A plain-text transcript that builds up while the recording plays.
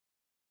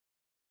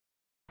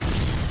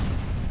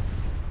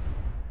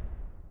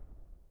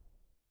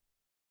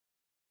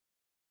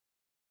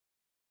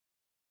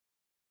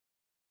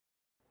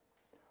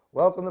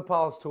Welcome to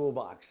Paul's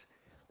Toolbox.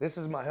 This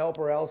is my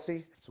helper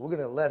Elsie, so we're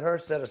gonna let her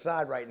set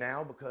aside right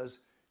now because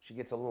she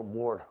gets a little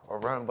bored or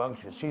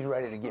rambunctious. She's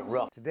ready to get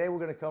rough. Today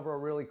we're gonna cover a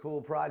really cool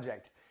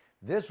project.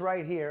 This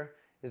right here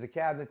is a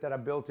cabinet that I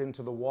built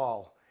into the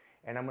wall,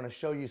 and I'm gonna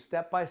show you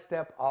step by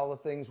step all the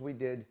things we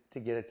did to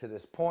get it to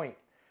this point.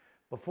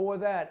 Before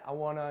that, I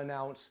wanna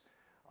announce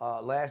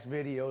last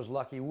video's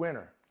lucky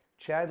winner.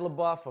 Chad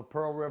LaBeouf of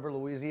Pearl River,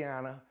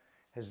 Louisiana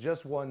has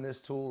just won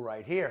this tool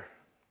right here.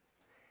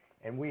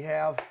 And we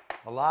have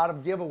a lot of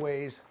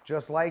giveaways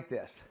just like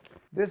this.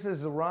 This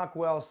is the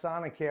Rockwell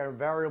Sonicare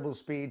variable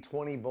speed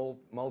 20-volt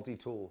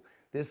multi-tool.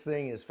 This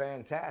thing is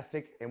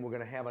fantastic, and we're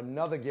gonna have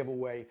another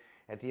giveaway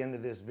at the end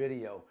of this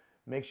video.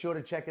 Make sure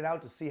to check it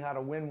out to see how to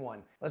win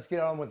one. Let's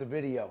get on with the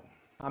video.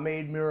 I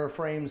made mirror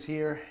frames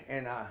here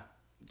and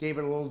gave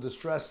it a little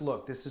distressed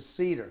look. This is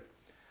cedar.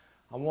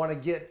 I wanna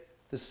get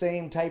the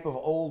same type of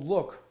old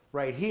look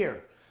right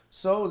here.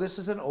 So this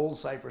is an old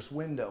cypress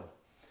window.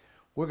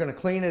 We're gonna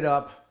clean it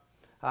up.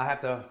 I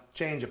have to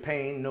change a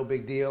pane, no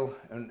big deal,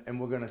 and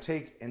we're gonna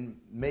take and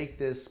make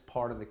this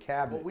part of the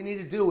cabinet. What we need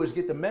to do is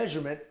get the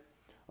measurement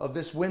of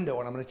this window,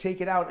 and I'm gonna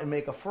take it out and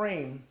make a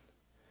frame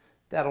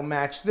that'll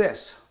match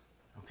this,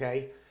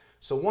 okay?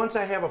 So once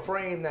I have a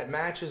frame that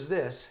matches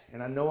this,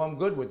 and I know I'm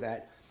good with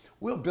that,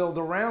 we'll build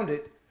around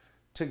it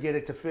to get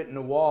it to fit in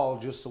the wall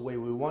just the way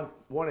we want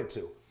it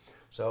to.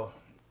 So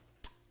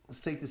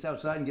let's take this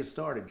outside and get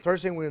started.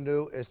 First thing we're gonna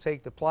do is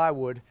take the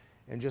plywood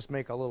and just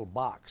make a little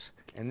box,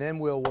 and then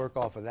we'll work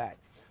off of that.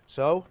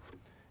 So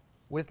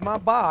with my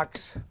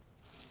box,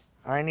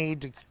 I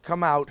need to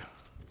come out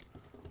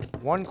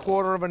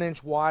 1/4 of an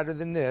inch wider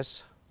than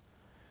this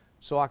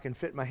so I can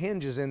fit my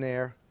hinges in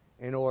there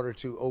in order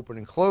to open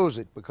and close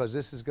it, because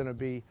this is going to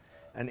be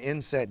an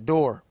inset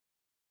door.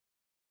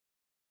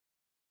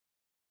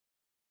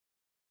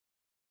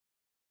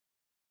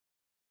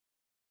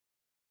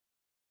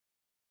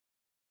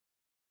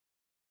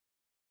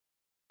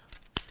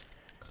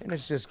 And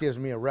this just gives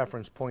me a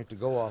reference point to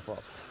go off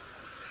of.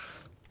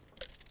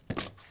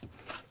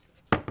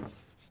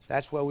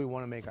 That's where we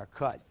want to make our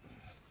cut.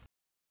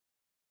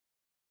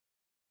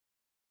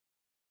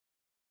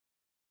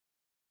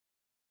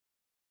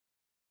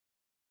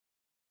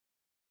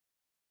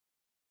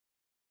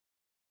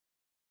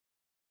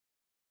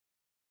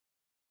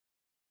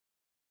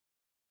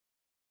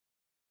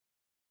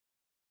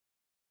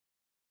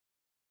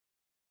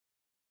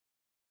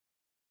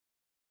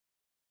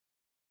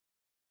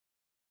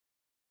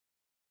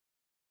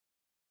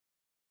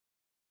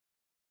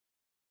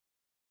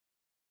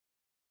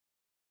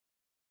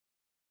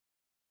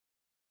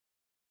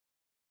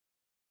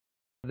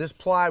 This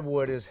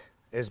plywood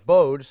is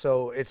bowed,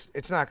 so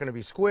it's not going to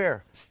be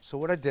square. So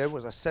what I did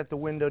was I set the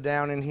window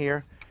down in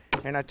here,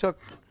 and I took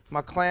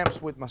my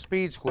clamps with my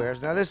speed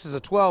squares. Now this is a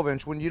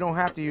 12-inch one. You don't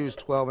have to use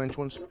 12-inch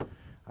ones.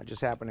 I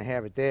just happen to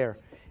have it there.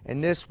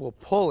 And this will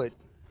pull it.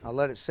 I'll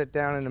let it sit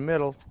down in the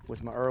middle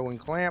with my Irwin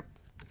clamp,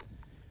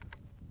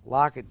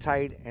 lock it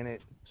tight, and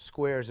it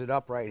squares it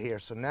up right here.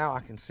 So now I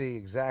can see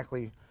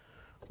exactly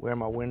where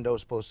my window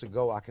is supposed to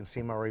go. I can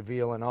see my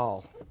reveal and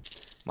all.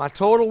 My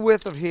total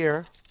width of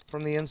here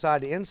from the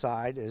inside to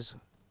inside is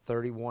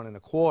 31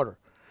 1/4.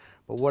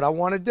 But what I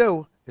want to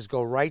do is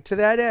go right to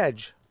that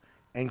edge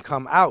and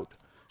come out.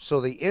 So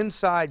the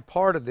inside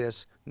part of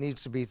this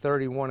needs to be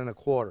 31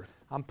 1/4.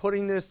 I'm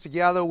putting this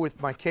together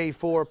with my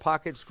K4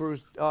 pocket screw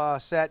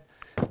set.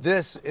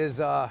 This is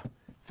a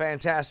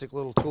fantastic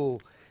little tool.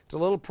 It's a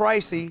little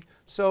pricey,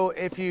 so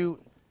if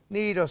you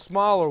need a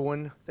smaller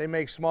one, they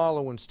make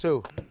smaller ones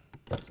too.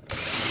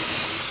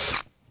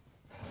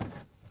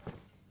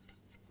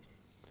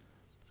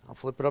 I'll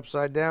flip it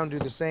upside down, do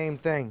the same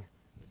thing.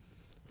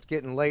 It's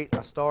getting late.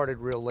 I started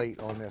real late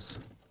on this.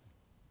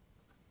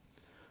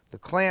 The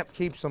clamp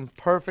keeps them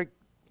perfect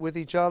with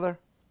each other.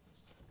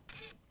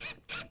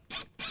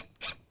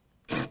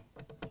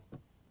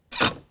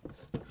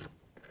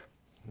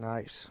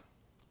 Nice.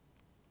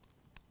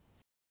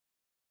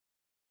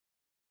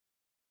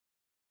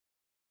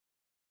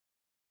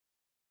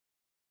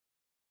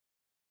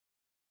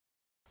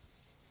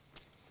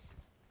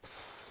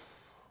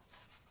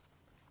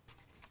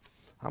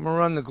 I'm going to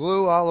run the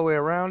glue all the way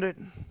around it.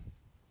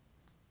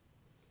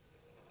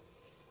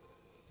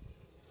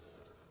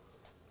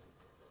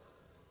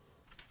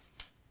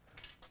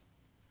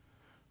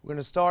 We're going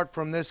to start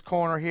from this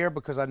corner here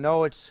because I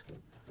know it's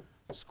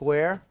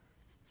square.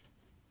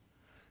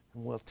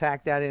 And we'll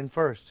tack that in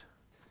first.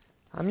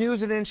 I'm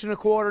using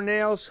 1¼ inch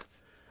nails.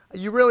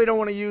 You really don't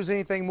want to use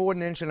anything more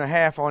than 1.5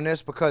 inches on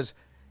this because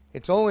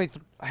it's only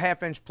a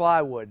 1/2 inch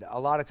plywood. A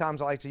lot of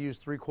times I like to use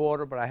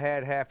 3/4, but I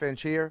had 1/2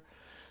 inch here.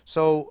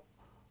 So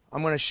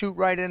I'm going to shoot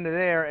right into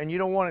there, and you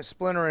don't want it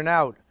splintering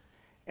out.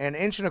 And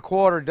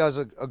 1¼ inch does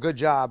a good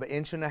job.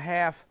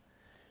 1.5 inch,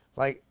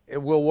 like, it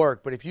will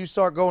work. But if you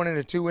start going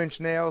into 2-inch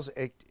nails,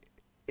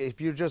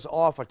 if you're just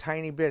off a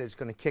tiny bit, it's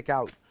going to kick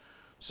out.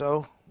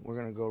 So we're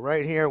going to go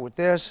right here with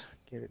this,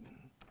 get it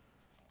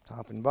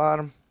top and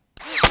bottom,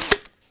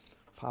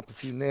 pop a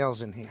few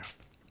nails in here.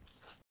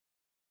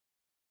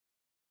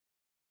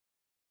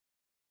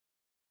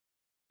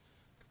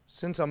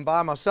 Since I'm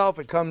by myself,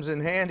 it comes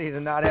in handy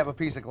to not have a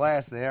piece of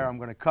glass there. I'm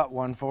going to cut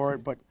one for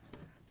it, but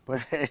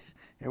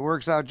it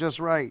works out just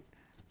right.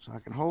 So I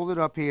can hold it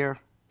up here,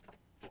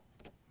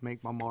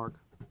 make my mark,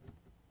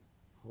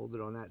 hold it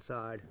on that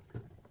side,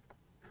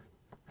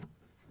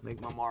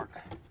 make my mark.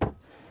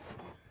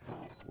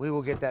 We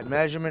will get that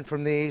measurement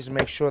from these,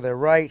 make sure they're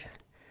right,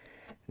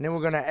 and then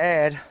we're going to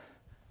add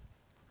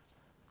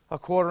a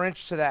 1/4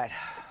 inch to that.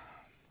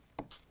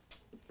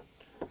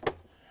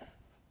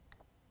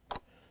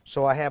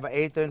 So I have an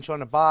 1/8 inch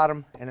on the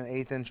bottom and an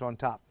 1/8 inch on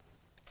top.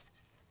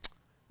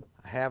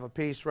 I have a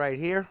piece right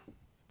here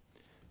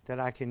that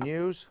I can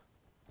use,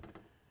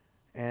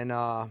 and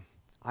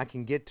I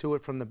can get to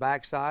it from the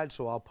back side,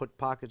 so I'll put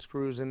pocket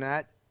screws in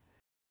that.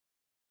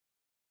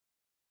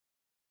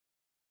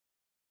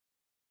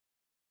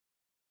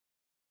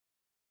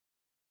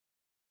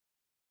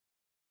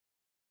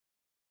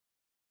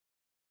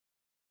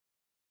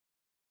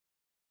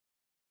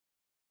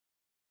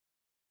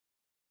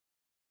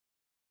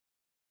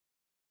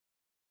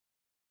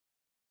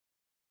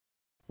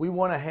 We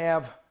want to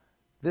have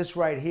this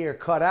right here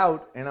cut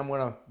out, and I'm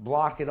going to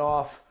block it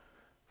off,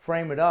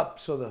 frame it up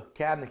so the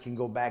cabinet can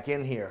go back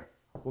in here.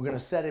 We're going to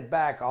set it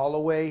back all the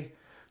way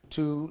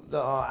to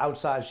the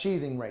outside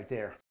sheathing right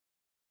there.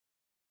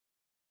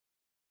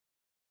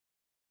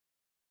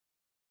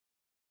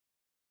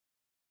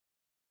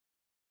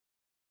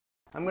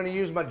 I'm going to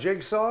use my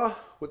jigsaw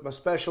with my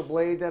special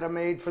blade that I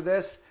made for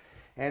this,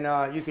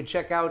 and you can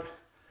check out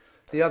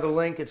the other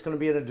link. It's going to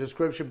be in the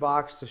description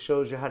box that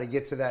shows you how to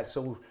get to that,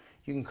 so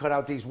you can cut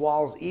out these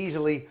walls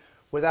easily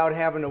without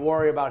having to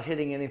worry about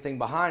hitting anything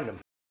behind them.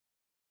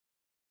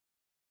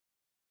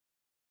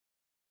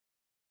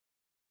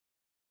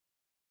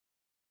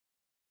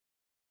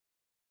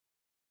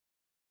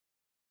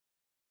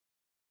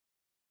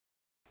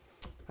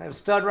 I have a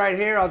stud right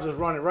here. I'll just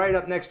run it right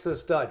up next to the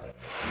stud. You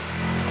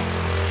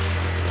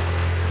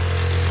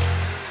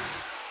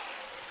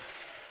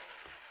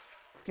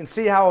can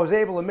see how I was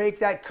able to make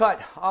that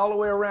cut all the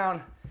way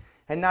around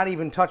and not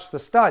even touch the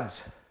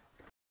studs.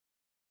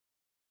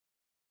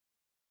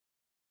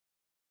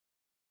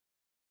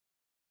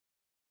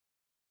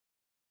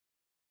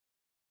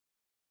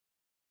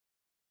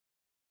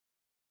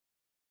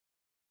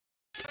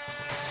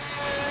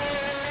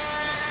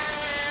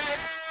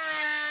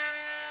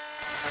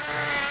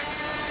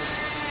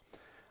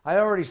 I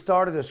already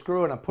started the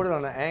screw and I put it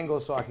on an angle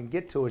so I can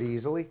get to it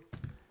easily.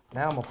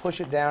 Now I'm going to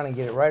push it down and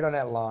get it right on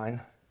that line,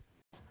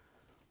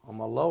 on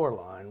my lower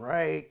line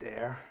right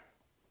there,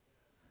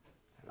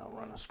 and I'll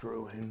run a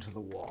screw into the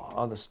wall,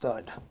 or the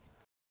stud.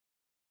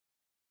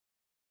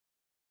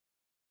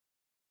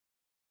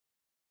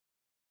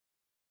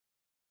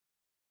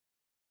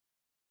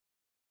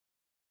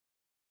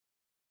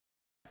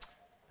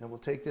 Then we'll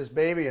take this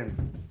baby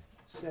and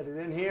set it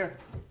in here.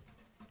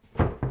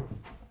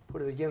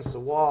 Put it against the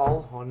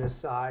wall on this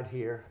side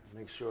here.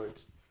 Make sure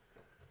it's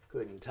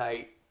good and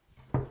tight.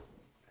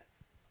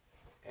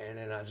 And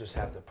then I just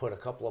have to put a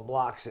couple of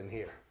blocks in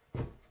here.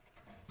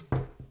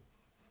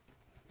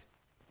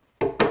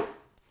 Put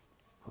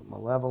my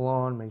level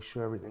on, make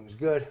sure everything's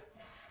good.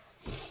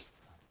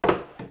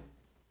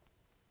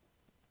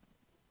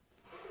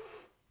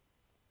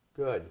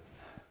 Good.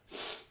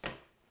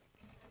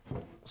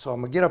 So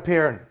I'm going to get up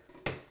here and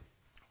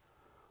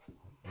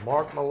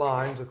mark my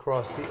lines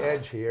across the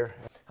edge here.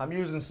 I'm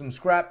using some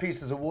scrap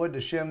pieces of wood to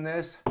shim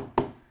this.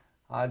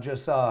 I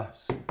just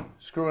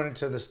screwing it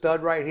to the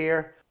stud right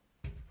here.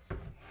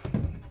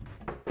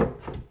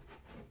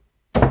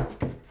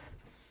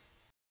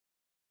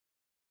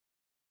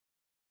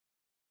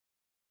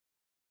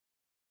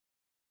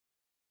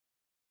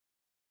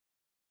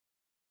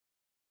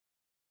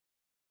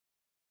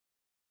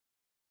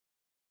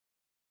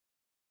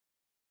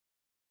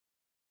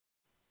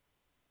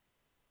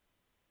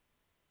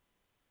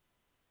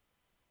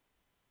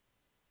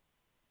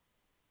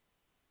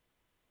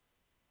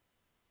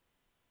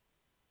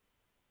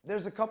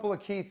 There's a couple of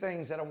key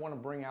things that I want to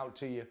bring out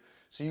to you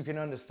so you can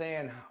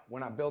understand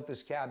when I built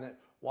this cabinet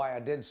why I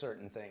did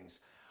certain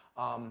things.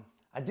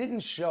 I didn't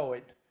show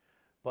it,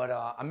 but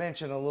I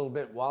mentioned a little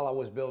bit while I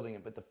was building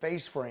it, but the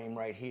face frame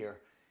right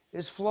here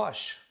is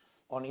flush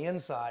on the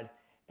inside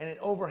and it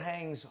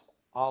overhangs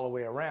all the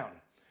way around.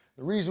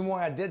 The reason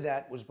why I did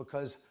that was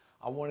because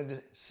I wanted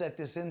to set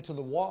this into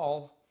the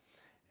wall,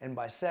 and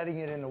by setting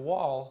it in the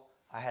wall,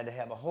 I had to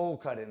have a hole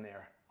cut in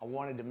there. I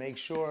wanted to make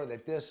sure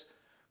that this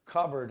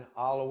covered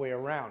all the way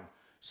around.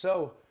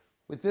 So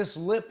with this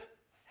lip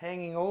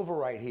hanging over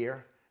right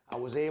here, I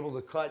was able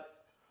to cut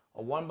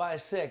a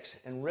 1x6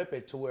 and rip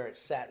it to where it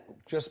sat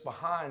just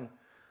behind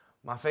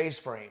my face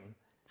frame,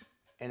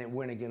 and it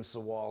went against the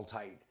wall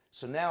tight.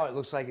 So now it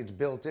looks like it's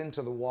built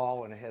into the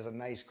wall and it has a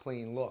nice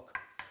clean look.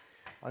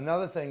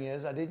 Another thing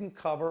is I didn't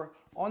cover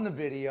on the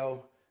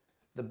video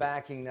the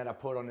backing that I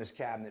put on this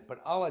cabinet, but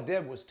all I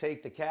did was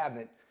take the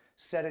cabinet,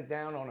 set it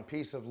down on a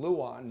piece of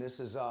Luan. This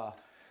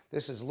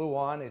is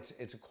Luan. It's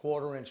a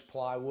 1/4 inch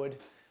plywood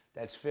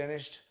that's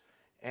finished.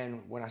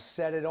 And when I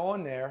set it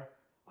on there,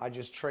 I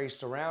just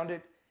traced around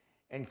it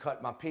and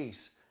cut my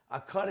piece. I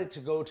cut it to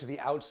go to the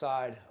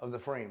outside of the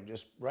frame,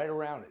 just right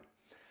around it.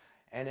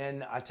 And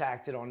then I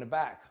tacked it on the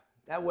back.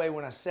 That way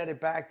when I set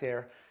it back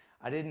there,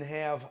 I didn't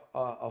have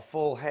a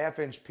full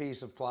half-inch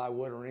piece of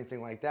plywood or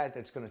anything like that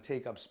that's going to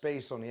take up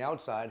space on the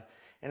outside,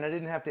 and I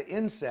didn't have to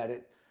inset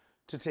it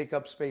to take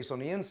up space on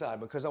the inside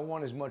because I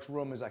want as much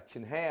room as I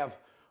can have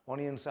on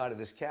the inside of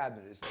this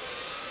cabinet.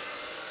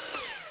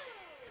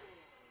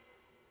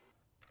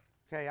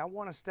 Okay, I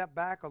want to step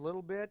back a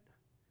little bit,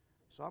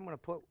 so I'm going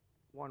to put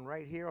one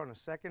right here on a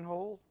second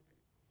hole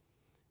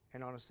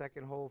and on a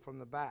second hole from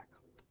the back.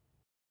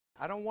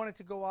 I don't want it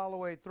to go all the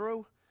way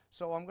through,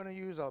 so I'm going to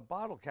use a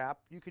bottle cap.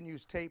 You can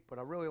use tape, but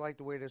I really like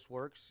the way this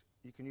works.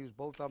 You can use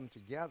both of them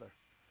together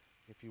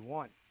if you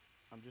want.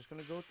 I'm just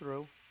going to go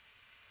through,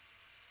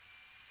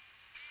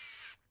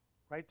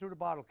 right through the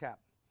bottle cap.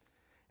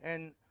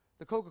 And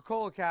the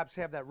Coca-Cola caps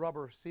have that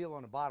rubber seal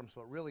on the bottom,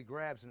 so it really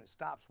grabs and it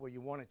stops where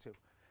you want it to.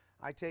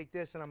 I take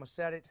this and I'm going to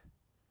set it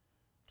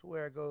to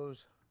where it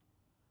goes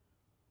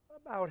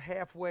about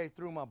halfway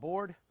through my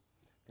board.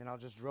 Then I'll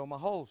just drill my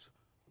holes.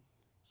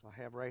 So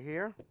I have right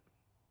here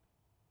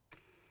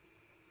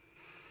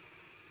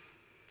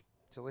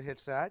till it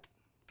hits that.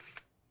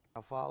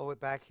 I'll follow it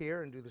back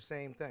here and do the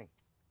same thing.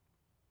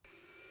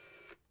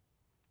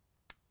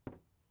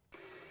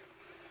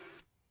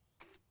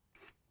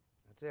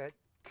 That's it.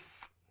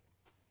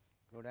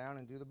 Go down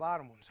and do the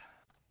bottom ones.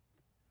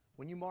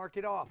 When you mark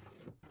it off,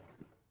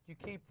 you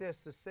keep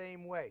this the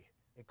same way.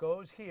 It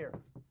goes here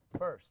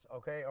first,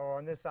 okay, or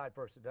on this side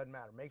first, it doesn't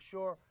matter. Make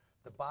sure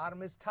the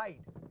bottom is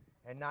tight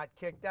and not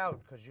kicked out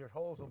because your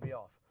holes will be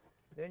off.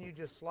 Then you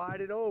just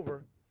slide it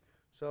over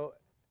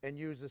and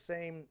use the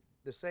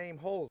same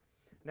hole.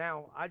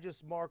 Now, I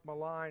just mark my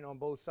line on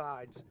both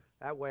sides.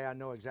 That way I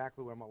know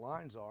exactly where my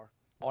lines are.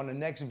 On the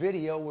next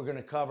video, we're going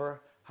to cover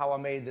how I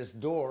made this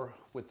door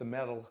with the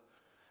metal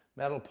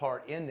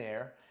part in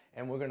there,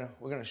 and we're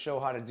gonna show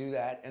how to do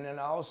that. And then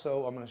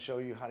also, I'm going to show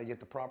you how to get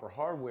the proper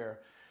hardware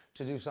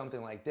to do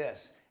something like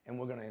this, and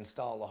we're going to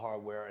install the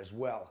hardware as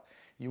well.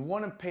 You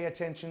want to pay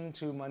attention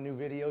to my new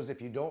videos.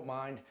 If you don't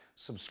mind,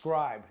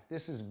 subscribe.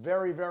 This is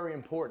very, very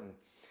important.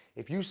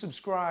 If you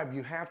subscribe,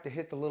 you have to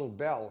hit the little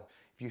bell.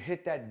 If you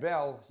hit that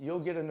bell, you'll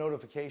get a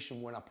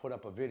notification when I put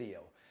up a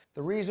video.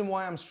 The reason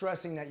why I'm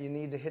stressing that you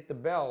need to hit the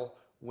bell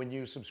when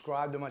you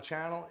subscribe to my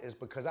channel is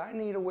because I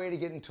need a way to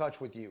get in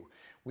touch with you.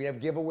 We have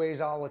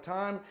giveaways all the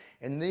time,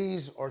 and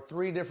these are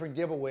 3 different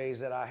giveaways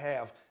that I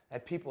have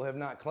that people have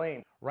not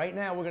claimed. Right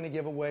now, we're going to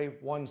give away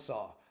one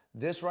saw.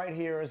 This right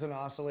here is an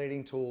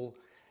oscillating tool.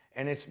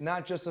 And it's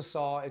not just a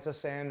saw, it's a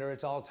sander,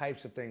 it's all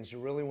types of things. You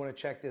really want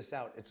to check this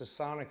out. It's a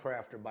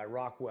Sonocrafter by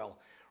Rockwell.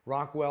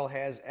 Rockwell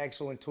has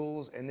excellent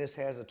tools, and this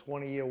has a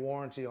 20-year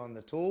warranty on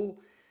the tool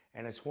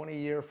and a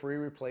 20-year free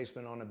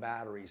replacement on the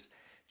batteries.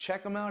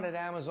 Check them out at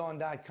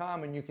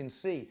Amazon.com and you can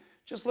see.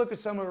 Just look at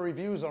some of the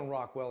reviews on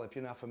Rockwell if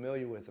you're not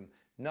familiar with them.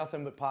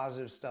 Nothing but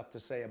positive stuff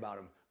to say about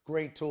them.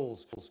 Great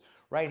tools.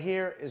 Right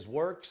here is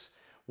WORX.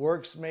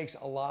 WORX makes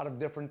a lot of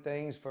different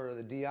things for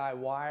the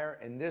DIYer,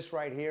 and this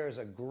right here is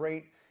a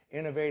great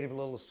innovative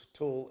little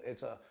tool.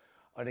 It's an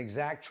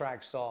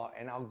Exactrack saw,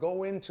 and I'll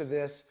go into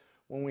this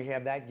when we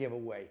have that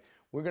giveaway.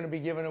 We're going to be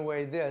giving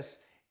away this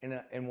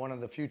in one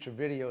of the future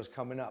videos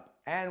coming up,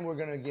 and we're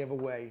going to give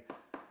away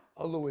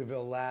a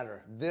Louisville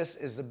ladder. This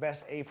is the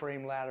best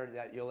A-frame ladder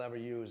that you'll ever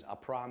use, I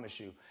promise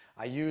you.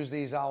 I use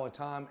these all the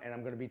time, and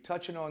I'm going to be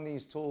touching on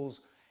these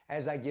tools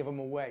as I give them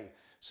away.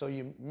 So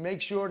you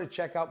make sure to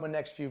check out my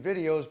next few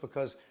videos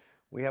because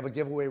we have a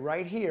giveaway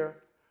right here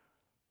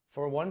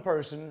for one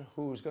person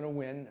who's going to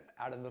win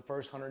out of the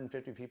first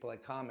 150 people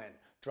that comment.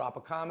 Drop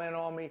a comment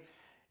on me.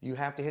 You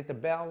have to hit the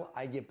bell.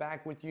 I get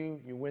back with you.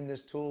 You win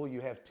this tool.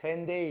 You have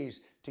 10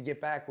 days to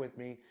get back with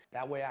me.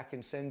 That way I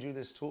can send you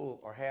this tool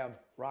or have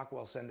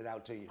Rockwell send it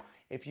out to you.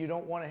 If you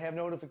don't want to have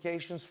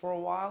notifications for a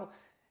while,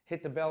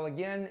 hit the bell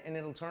again and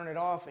it'll turn it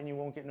off and you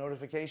won't get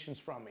notifications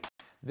from me.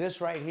 This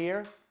right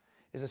here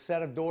is a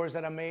set of doors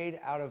that I made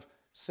out of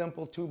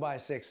simple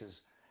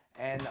 2x6s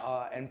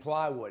and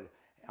plywood.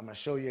 I'm going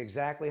to show you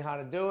exactly how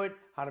to do it,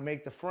 how to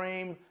make the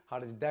frame, how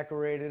to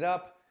decorate it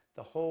up,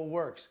 the whole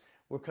works.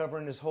 We're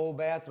covering this whole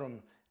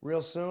bathroom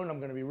real soon. I'm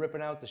going to be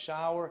ripping out the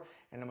shower,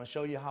 and I'm going to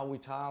show you how we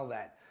tile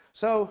that.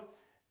 So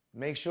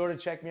make sure to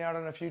check me out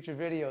on the future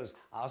videos.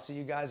 I'll see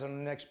you guys on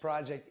the next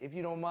project. If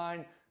you don't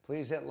mind,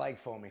 please hit like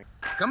for me.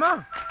 Come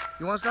on.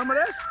 You want some of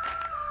this?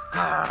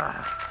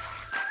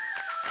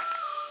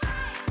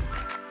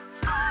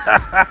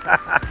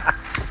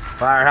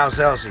 Firehouse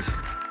Elsie.